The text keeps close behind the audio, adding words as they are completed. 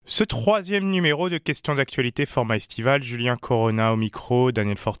Ce troisième numéro de Questions d'actualité format estival, Julien Corona au micro,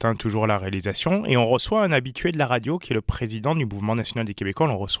 Daniel Fortin toujours à la réalisation. Et on reçoit un habitué de la radio qui est le président du Mouvement national des Québécois. On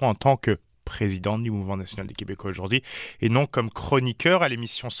le reçoit en tant que président du Mouvement national des Québécois aujourd'hui et non comme chroniqueur à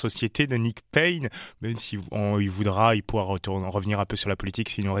l'émission Société de Nick Payne. Même si il voudra, il pourra revenir un peu sur la politique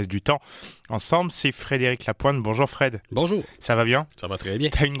s'il nous reste du temps. Ensemble, c'est Frédéric Lapointe. Bonjour Fred. Bonjour. Ça va bien? Ça va très bien.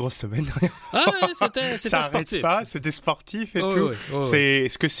 T'as une grosse semaine? C'était ça sportif. Pas, c'était sportif et tout. Oui.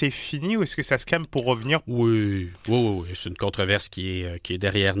 Est-ce que c'est fini ou est-ce que ça se calme pour revenir? Oui. C'est une controverse qui est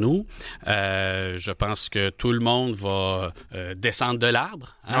derrière nous. Je pense que tout le monde va descendre de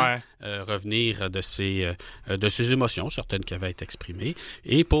l'arbre, revenir de ses émotions, certaines qui avaient été exprimées,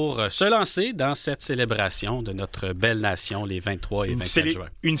 et pour se lancer dans cette célébration de notre belle nation les 23 et 24 juin.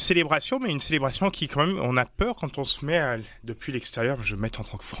 Une célébration, mais une célébration qui, quand même, on a peur quand on se met depuis l'extérieur. Je vais me mettre en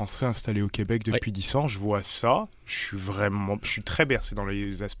tant que Français installé au Québec depuis 10 ans, je vois ça. Je suis très bercé dans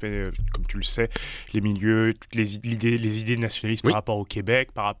les aspects, comme tu le sais, les milieux, les idées nationalistes par rapport au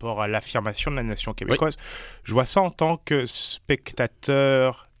Québec, par rapport à l'affirmation de la nation québécoise. Je vois ça en tant que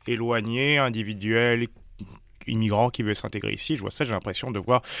spectateur éloigné, individuel, immigrant qui veut s'intégrer ici. Je vois ça, j'ai l'impression de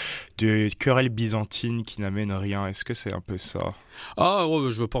voir des querelles byzantines qui n'amènent rien. Est-ce que c'est un peu ça? Je ne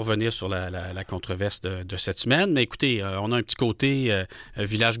veux pas revenir sur la controverse de cette semaine, mais écoutez, on a un petit côté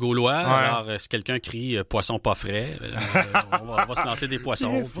village gaulois. Alors, si quelqu'un crie « poisson pas frais », on va se lancer des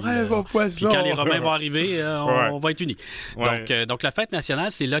poissons. Puis quand les Romains vont arriver, on va être unis. Donc, la fête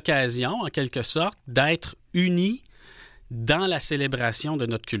nationale, c'est l'occasion, en quelque sorte, d'être unis dans la célébration de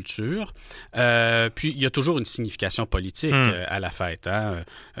notre culture. Puis, il y a toujours une signification politique à la fête.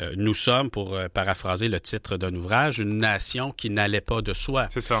 Nous sommes, pour paraphraser le titre d'un ouvrage, une nation qui n'allait pas de soi.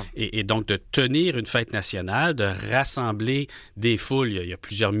 C'est ça. Et donc, de tenir une fête nationale, de rassembler des foules. Il y a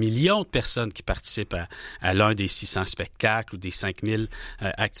plusieurs millions de personnes qui participent à l'un des 600 spectacles ou des 5000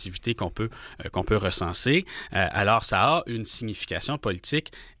 activités qu'on peut recenser. Alors, ça a une signification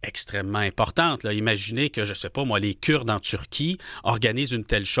politique extrêmement importante. Là. Imaginez que, je ne sais pas moi, les Kurdes en Turquie organisent une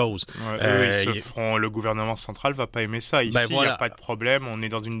telle chose. Le gouvernement central ne va pas aimer ça. Ici, il n'y a pas de problème. On est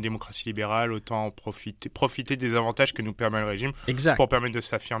dans une démocratie libérale. Autant profiter des avantages que nous permet le régime pour permettre de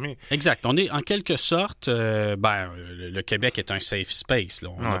s'affirmer. Exact. On est en quelque sorte... le Québec est un safe space. Là.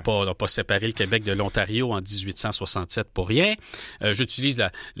 On n'a pas séparé le Québec de l'Ontario en 1867 pour rien. J'utilise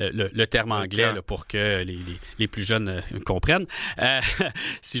le terme anglais là, pour que les plus jeunes comprennent,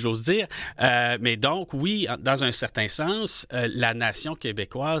 si j'ose dire. Mais donc, oui, dans un certain sens, la nation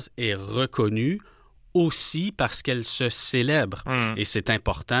québécoise est reconnue aussi parce qu'elle se célèbre. Et c'est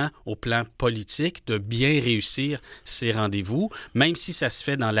important au plan politique de bien réussir ces rendez-vous, même si ça se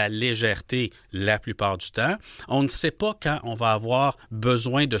fait dans la légèreté la plupart du temps. On ne sait pas quand on va avoir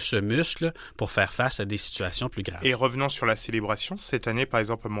besoin de ce muscle pour faire face à des situations plus graves. Et revenons sur la célébration. Cette année, par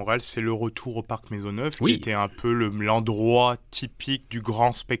exemple, à Montréal, c'est le retour au Parc Maisonneuve, qui était un peu l'endroit typique du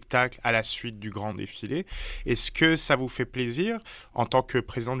grand spectacle à la suite du grand défilé. Est-ce que ça vous fait plaisir, en tant que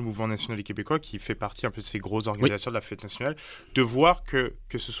président du Mouvement national des Québécois, qui fait partie un peu de ces grosses organisations de la fête nationale, de voir que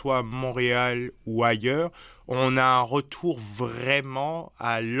ce soit à Montréal ou ailleurs, on a un retour vraiment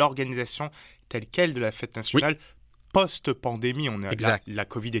à l'organisation telle quelle de la fête nationale post-pandémie. La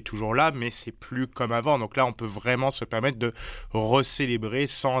COVID est toujours là, mais c'est plus comme avant. Donc là, on peut vraiment se permettre de recélébrer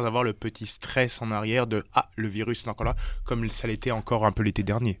sans avoir le petit stress en arrière de « Ah, le virus est encore là », comme ça l'était encore un peu l'été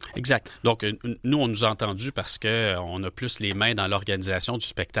dernier. Exact. Donc, nous, on nous a entendus parce qu'on a plus les mains dans l'organisation du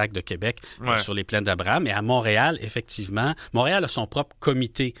spectacle de Québec sur les plaines d'Abraham. Et à Montréal, effectivement, Montréal a son propre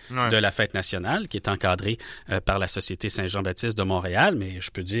comité de la fête nationale qui est encadré par la Société Saint-Jean-Baptiste de Montréal. Mais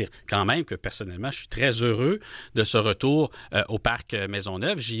je peux dire quand même que personnellement, je suis très heureux de ce retour au Parc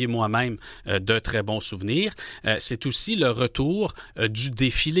Maisonneuve. J'y ai moi-même de très bons souvenirs. C'est aussi le retour du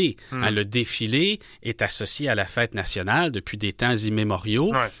défilé. Le défilé est associé à la fête nationale depuis des temps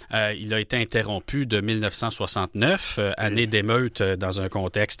immémoriaux. Il a été interrompu de 1969, année d'émeute dans un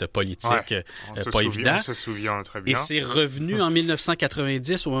contexte politique pas évident. On se souvient très bien. Et c'est revenu en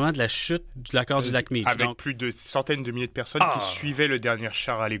 1990 au moment de la chute de l'accord du lac Meach. Avec plus de centaines de milliers de personnes qui suivaient le dernier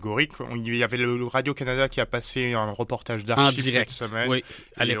char allégorique. Il y avait le Radio-Canada qui a passé un reportage d'archives cette semaine. Oui,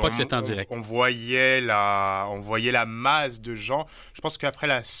 à l'époque, c'était en direct. On voyait la masse de gens. Je pense qu'après,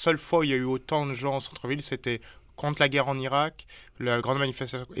 la seule fois où il y a eu autant de gens en centre-ville, c'était contre la guerre en Irak, la grande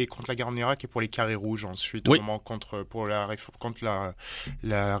manifestation est contre la guerre en Irak et pour les carrés rouges ensuite, oui. au moment contre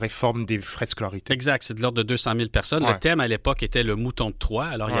la réforme des frais de scolarité. Exact, c'est de l'ordre de 200 000 personnes. Ouais. Le thème à l'époque était le mouton de Troie.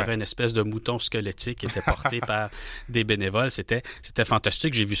 Alors, il y avait une espèce de mouton squelettique qui était porté par des bénévoles. C'était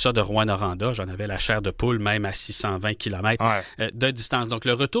fantastique. J'ai vu ça de Rouen-Noranda. J'en avais la chair de poule, même à 620 km de distance. Donc,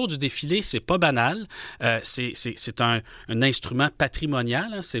 le retour du défilé, c'est pas banal. C'est un instrument patrimonial.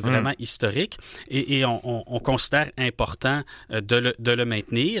 Hein. C'est vraiment historique. Et on considère important de le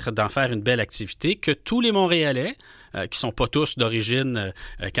maintenir, d'en faire une belle activité, que tous les Montréalais, qui sont pas tous d'origine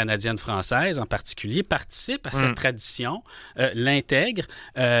canadienne-française en particulier, participent à cette tradition, l'intègrent,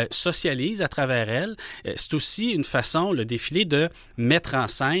 socialisent à travers elle. C'est aussi une façon, le défilé, de mettre en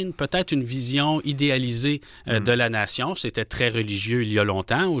scène peut-être une vision idéalisée de la nation. C'était très religieux il y a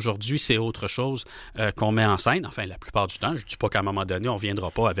longtemps. Aujourd'hui, c'est autre chose qu'on met en scène. Enfin, la plupart du temps. Je ne dis pas qu'à un moment donné, on ne viendra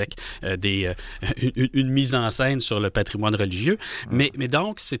pas avec une mise en scène sur le patrimoine religieux. Mais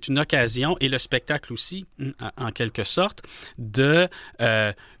donc, c'est une occasion, et le spectacle aussi, en quelque sorte, de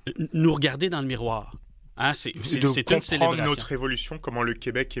nous regarder dans le miroir. Hein, c'est une célébration. Notre évolution, comment le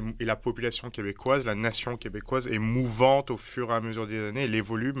Québec et la population québécoise, la nation québécoise est mouvante au fur et à mesure des années. Elle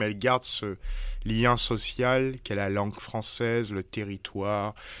évolue, mais elle garde ce lien social qu'est la langue française, le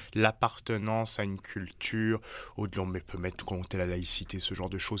territoire, l'appartenance à une culture. Au-delà, on peut mettre compter la laïcité, ce genre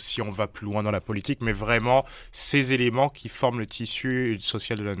de choses, si on va plus loin dans la politique, mais vraiment ces éléments qui forment le tissu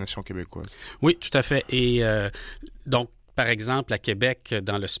social de la nation québécoise. Oui, tout à fait. Et donc, par exemple, à Québec,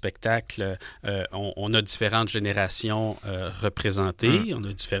 dans le spectacle, on a différentes générations représentées, on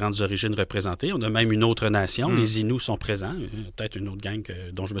a différentes origines représentées, on a même une autre nation, les Inuits sont présents, peut-être une autre gang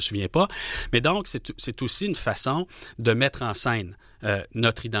dont je ne me souviens pas. Mais donc, c'est aussi une façon de mettre en scène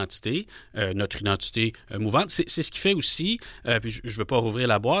notre identité mouvante. C'est ce qui fait aussi, puis je ne veux pas rouvrir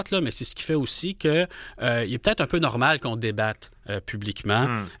la boîte, là, mais c'est ce qui fait aussi qu'il est peut-être un peu normal qu'on débatte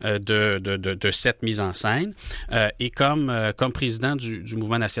publiquement de cette mise en scène. Et comme président du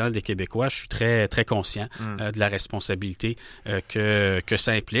Mouvement national des Québécois, je suis très, très conscient de la responsabilité que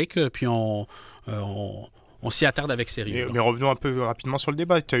ça implique. Puis on s'y attarde avec sérieux. Mais revenons un peu rapidement sur le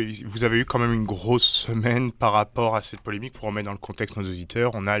débat. Vous avez eu quand même une grosse semaine par rapport à cette polémique. Pour remettre dans le contexte nos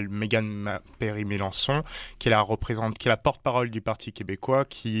auditeurs, on a Mégane Perry-Mélenchon, qui est la porte-parole du Parti québécois,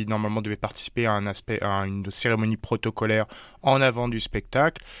 qui normalement devait participer à une cérémonie protocolaire en avant du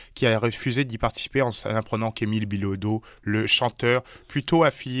spectacle, qui a refusé d'y participer en apprenant qu'Émile Bilodeau, le chanteur, plutôt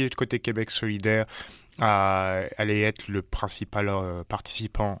affilié du côté Québec solidaire, allait être le principal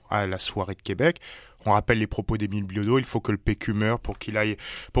participant à la soirée de Québec. On rappelle les propos d'Émile Bilodeau, il faut que le PQ meure pour qu'il y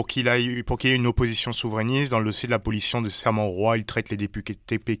ait une opposition souverainiste. Dans le dossier de l'abolition de Serment-Roi, il traite les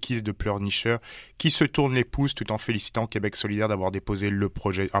députés péquistes de pleurnicheurs qui se tournent les pouces tout en félicitant Québec solidaire d'avoir déposé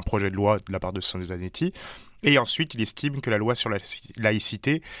un projet de loi de la part de Zanetti. Et ensuite, il estime que la loi sur la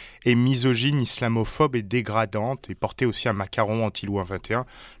laïcité est misogyne, islamophobe et dégradante, et portait aussi un macaron anti-loi 21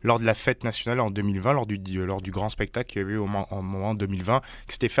 lors de la fête nationale en 2020, lors du grand spectacle qu'il y avait eu au moment 2020,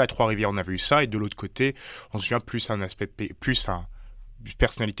 qui s'était fait à Trois-Rivières. On avait eu ça, et de l'autre côté, on se souvient plus une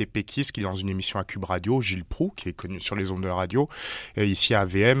personnalité péquiste qui, dans une émission à Cube Radio, Gilles Proulx, qui est connu sur les ondes de la radio, ici à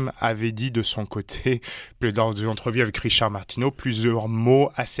AVM, avait dit de son côté, dans une entrevue avec Richard Martineau, plusieurs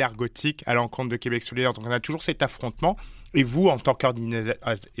mots assez argotiques à l'encontre de Québec solidaire. Donc on a toujours cet affrontement. Et vous, en tant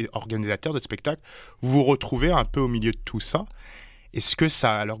qu'organisateur de spectacle, vous vous retrouvez un peu au milieu de tout ça. Est-ce que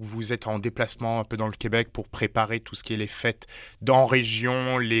ça, alors que vous êtes en déplacement un peu dans le Québec pour préparer tout ce qui est les fêtes en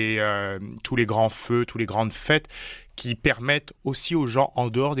région, tous les grands feux, toutes les grandes fêtes qui permettent aussi aux gens en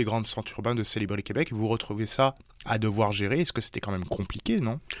dehors des grands centres urbains de célébrer Québec, vous retrouvez ça à devoir gérer? Est-ce que c'était quand même compliqué,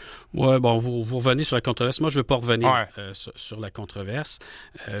 non? Oui, bon, vous revenez sur la controverse. Moi, je ne veux pas revenir sur la controverse,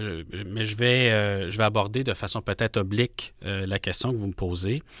 mais je vais aborder de façon peut-être oblique la question que vous me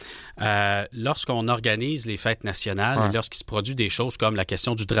posez. Lorsqu'on organise les fêtes nationales, lorsqu'il se produit des choses comme la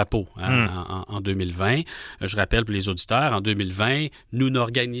question du drapeau en 2020, je rappelle pour les auditeurs, en 2020, nous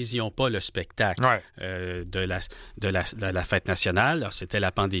n'organisions pas le spectacle de la fête nationale. Alors, c'était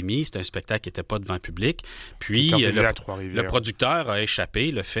la pandémie, c'était un spectacle qui n'était pas devant le public. Puis, le producteur a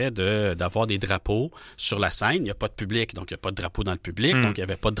échappé le fait d'avoir des drapeaux sur la scène. Il n'y a pas de public, donc il n'y a pas de drapeau dans le public. Donc, il n'y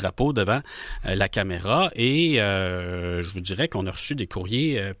avait pas de drapeau devant la caméra. Et je vous dirais qu'on a reçu des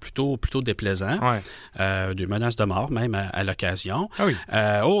courriers plutôt déplaisants, des menaces de mort même à l'occasion.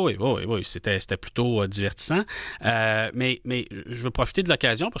 Ah oui? Oui, c'était plutôt divertissant. Mais je veux profiter de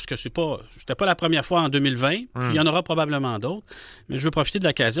l'occasion parce que c'était pas la première fois en 2020. Puis il y en aura probablement d'autres. Mais je veux profiter de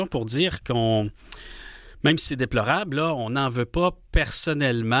l'occasion pour dire même si c'est déplorable, là, on n'en veut pas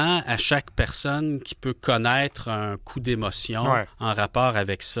personnellement à chaque personne qui peut connaître un coup d'émotion en rapport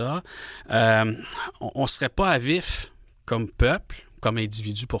avec ça. On ne serait pas à vif comme peuple, comme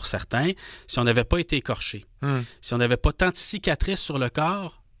individu pour certains, si on n'avait pas été écorché, si on n'avait pas tant de cicatrices sur le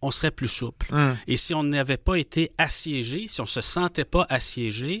corps, on serait plus souple. Et si on n'avait pas été assiégé, si on ne se sentait pas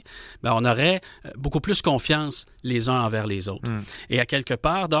assiégé, ben on aurait beaucoup plus confiance les uns envers les autres. Et à quelque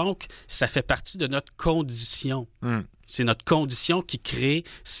part, donc, ça fait partie de notre condition. C'est notre condition qui crée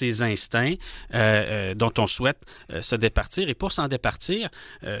ces instincts dont on souhaite se départir. Et pour s'en départir,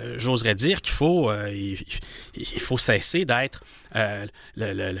 j'oserais dire qu'il faut, il faut cesser d'être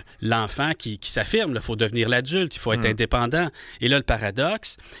l'enfant qui s'affirme. Il faut devenir l'adulte, il faut être indépendant. Et là, le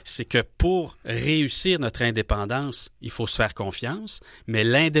paradoxe, c'est que pour réussir notre indépendance, il faut se faire confiance, mais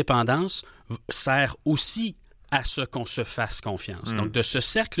l'indépendance sert aussi à ce qu'on se fasse confiance. Donc, de ce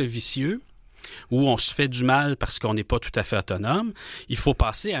cercle vicieux, où on se fait du mal parce qu'on n'est pas tout à fait autonome, il faut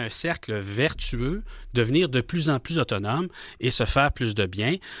passer à un cercle vertueux, devenir de plus en plus autonome et se faire plus de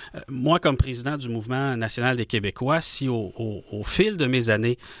bien. Moi, comme président du Mouvement national des Québécois, si au fil de mes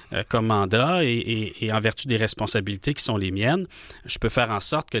années comme mandat et en vertu des responsabilités qui sont les miennes, je peux faire en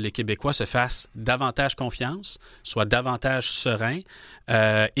sorte que les Québécois se fassent davantage confiance, soient davantage sereins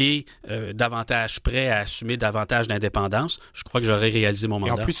et davantage prêts à assumer davantage d'indépendance, je crois que j'aurais réalisé mon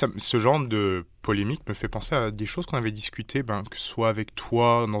mandat. Et en plus, ce genre de polémique me fait penser à des choses qu'on avait discutées, que ce soit avec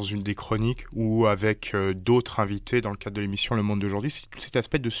toi dans une des chroniques ou avec d'autres invités dans le cadre de l'émission Le Monde d'aujourd'hui, c'est tout cet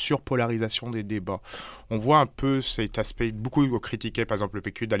aspect de surpolarisation des débats. On voit un peu cet aspect, beaucoup critiqué par exemple le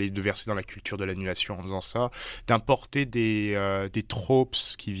PQ, d'aller verser dans la culture de l'annulation en faisant ça, d'importer des tropes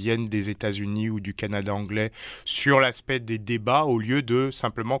qui viennent des États-Unis ou du Canada anglais sur l'aspect des débats au lieu de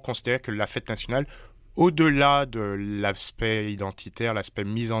simplement considérer que la fête nationale, au-delà de l'aspect identitaire, l'aspect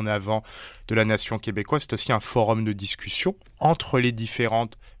mis en avant de la nation québécoise, c'est aussi un forum de discussion entre les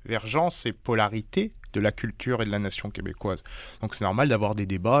différentes vergences et polarités de la culture et de la nation québécoise. Donc c'est normal d'avoir des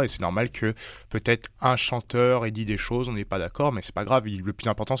débats et c'est normal que peut-être un chanteur ait dit des choses, on n'est pas d'accord, mais c'est pas grave. Le plus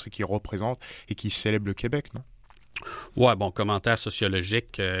important, c'est qu'il représente et qu'il célèbre le Québec, non? Ouais, bon, commentaire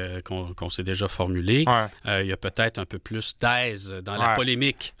sociologique qu'on s'est déjà formulé. Il y a peut-être un peu plus d'aise dans la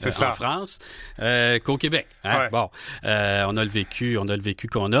polémique en France qu'au Québec. Hein? Bon, on a le vécu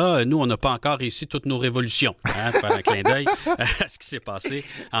qu'on a. Nous, on n'a pas encore réussi toutes nos révolutions. Faire un clin d'œil à ce qui s'est passé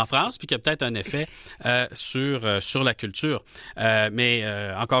en France, puis qu'il y a peut-être un effet sur la culture. Mais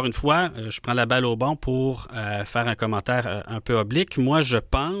encore une fois, je prends la balle au bon pour faire un commentaire un peu oblique. Moi, je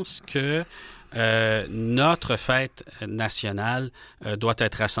pense que notre fête nationale doit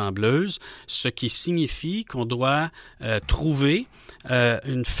être rassembleuse, ce qui signifie qu'on doit trouver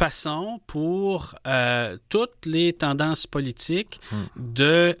une façon pour toutes les tendances politiques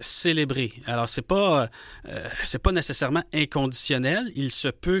de célébrer. Alors, c'est pas nécessairement inconditionnel. Il se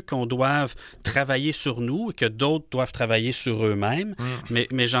peut qu'on doive travailler sur nous et que d'autres doivent travailler sur eux-mêmes,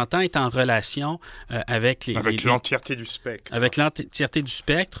 mais j'entends être en relation avec l'entièreté du spectre. Avec l'entièreté du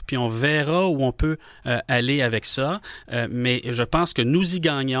spectre, puis on verra où on peut aller avec ça, mais je pense que nous y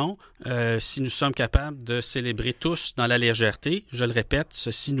gagnons si nous sommes capables de célébrer tous dans la légèreté. Je le répète,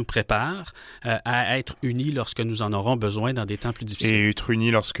 ceci nous prépare à être unis lorsque nous en aurons besoin dans des temps plus difficiles. Et être unis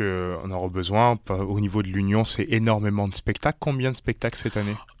lorsque on aura besoin, au niveau de l'Union, c'est énormément de spectacles. Combien de spectacles cette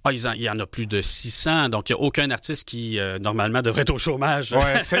année? Il y en a plus de 600, donc il n'y a aucun artiste qui, normalement, devrait être au chômage.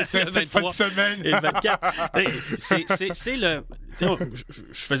 C'est cette fin de semaine. Et 24. C'est le...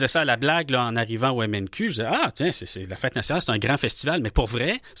 Je faisais ça à la blague là, en arrivant au MNQ. Je disais, c'est la fête nationale, c'est un grand festival. Mais pour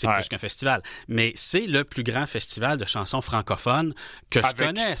vrai, c'est plus qu'un festival. Mais c'est le plus grand festival de chansons francophones que je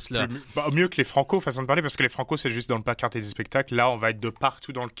connaisse. Là. Mieux que les Franco, façon de parler, parce que les Franco, c'est juste dans le placard des spectacles. Là, on va être de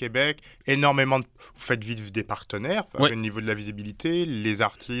partout dans le Québec. Énormément Vous faites vivre des partenaires au niveau de la visibilité, les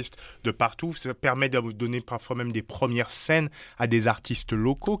artistes de partout. Ça permet de vous donner parfois même des premières scènes à des artistes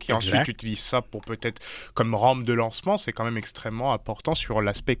locaux qui ensuite utilisent ça pour peut-être comme rampe de lancement. C'est quand même extrêmement important sur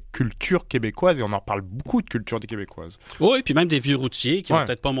l'aspect culture québécoise et on en parle beaucoup de culture des québécoises. Oui, et puis même des vieux routiers qui n'ont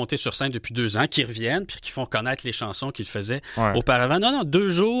peut-être pas monté sur scène depuis 2 ans, qui reviennent puis qui font connaître les chansons qu'ils faisaient auparavant. Non, 2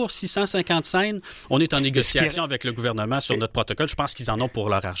 jours, 650 scènes. On est en négociation avec le gouvernement sur notre protocole. Je pense qu'ils en ont pour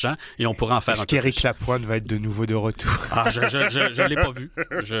leur argent et on pourra en faire un peu plus. Est-ce qu'Éric Lapointe va être de nouveau de retour? Je l'ai pas vu.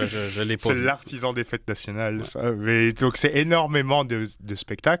 Je l'ai pas vu. C'est l'artisan des fêtes nationales. Ça. Mais, donc c'est énormément de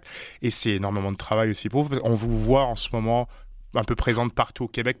spectacles et c'est énormément de travail aussi pour vous. On vous voit en ce moment un peu présente partout au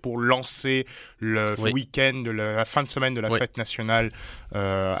Québec pour lancer le week-end, la fin de semaine de la fête nationale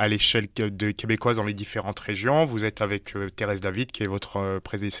à l'échelle de québécoise dans les différentes régions. Vous êtes avec Thérèse David, qui est votre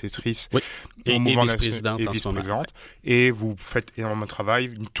prédécessrice et vice-présidente en ce moment. Et vous faites énormément de travail,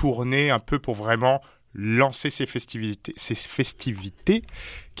 une tournée un peu pour vraiment lancer ces festivités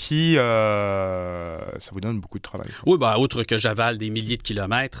qui, ça vous donne beaucoup de travail. Oui, outre que j'avale des milliers de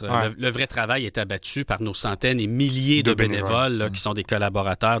kilomètres, le vrai travail est abattu par nos centaines et milliers de bénévoles là, qui sont des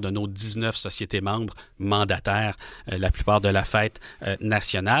collaborateurs de nos 19 sociétés membres mandataires, la plupart de la fête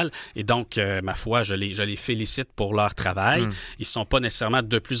nationale. Et donc, ma foi, je les félicite pour leur travail. Ils ne sont pas nécessairement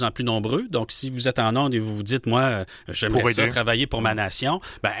de plus en plus nombreux. Donc, si vous êtes en onde et vous vous dites, moi, j'aimerais ça travailler pour ma nation,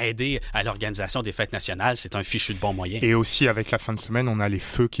 aider à l'organisation des fêtes nationales, c'est un fichu de bon moyen. Et aussi, avec la fin de semaine, on a les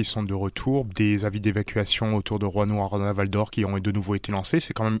feux qui sont de retour, des avis d'évacuation autour de Rouen-Noranda, Val-d'Or qui ont de nouveau été lancés.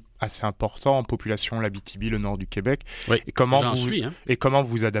 C'est quand même assez important en population, l'Abitibi, le nord du Québec. Oui, et comment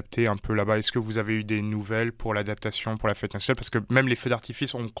vous adaptez un peu là-bas? Est-ce que vous avez eu des nouvelles pour l'adaptation, pour la fête nationale? Parce que même les feux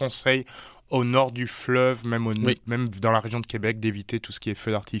d'artifice, on conseille au nord du fleuve, même dans la région de Québec, d'éviter tout ce qui est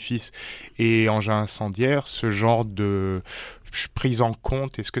feux d'artifice et engins incendiaires. Ce genre de prise en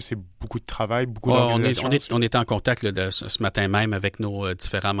compte, est-ce que c'est beaucoup de travail, beaucoup d'organisation? On est en contact là, ce matin même avec nos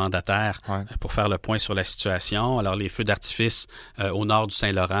différents mandataires pour faire le point sur la situation. Alors, les feux d'artifice au nord du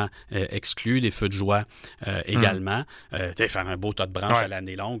Saint-Laurent exclus, les feux de joie également. Faire un beau tas de branches à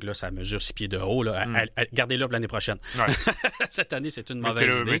l'année longue, là, ça mesure 6 pieds de haut. Là. Gardez-le pour l'année prochaine. Cette année, c'est une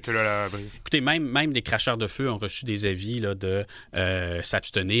mauvaise idée. Mettez-le à l'abri. Écoutez, même les cracheurs de feu ont reçu des avis là, de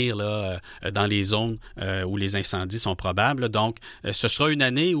s'abstenir là, dans les zones où les incendies sont probables. Donc, ce sera une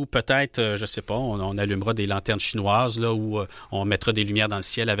année où peut-être, je sais pas, on allumera des lanternes chinoises, là, où on mettra des lumières dans le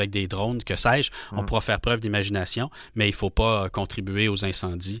ciel avec des drones, que sais-je. On pourra faire preuve d'imagination, mais il faut pas contribuer aux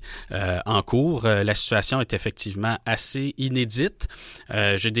incendies en cours. La situation est effectivement assez inédite.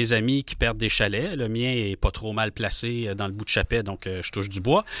 J'ai des amis qui perdent des chalets. Le mien est pas trop mal placé dans le bout de Chapet, donc je touche du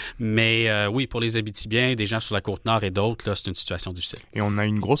bois. Mais oui, pour les Abitibiens, des gens sur la Côte-Nord et d'autres, là, c'est une situation difficile. Et on a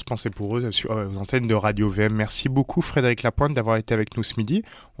une grosse pensée pour eux aux antennes de Radio VM. Merci beaucoup, Frédéric Lapointe, d'avoir été avec nous ce midi.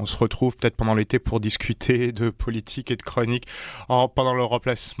 On se retrouve peut-être pendant l'été pour discuter de politique et de chronique pendant le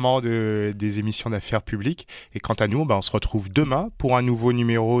remplacement des émissions d'affaires publiques. Et quant à nous, on se retrouve demain pour un nouveau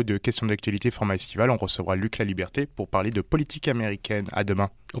numéro de Questions d'actualité format estival. On recevra Luc La Liberté pour parler de politique américaine. À demain.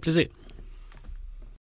 Au plaisir.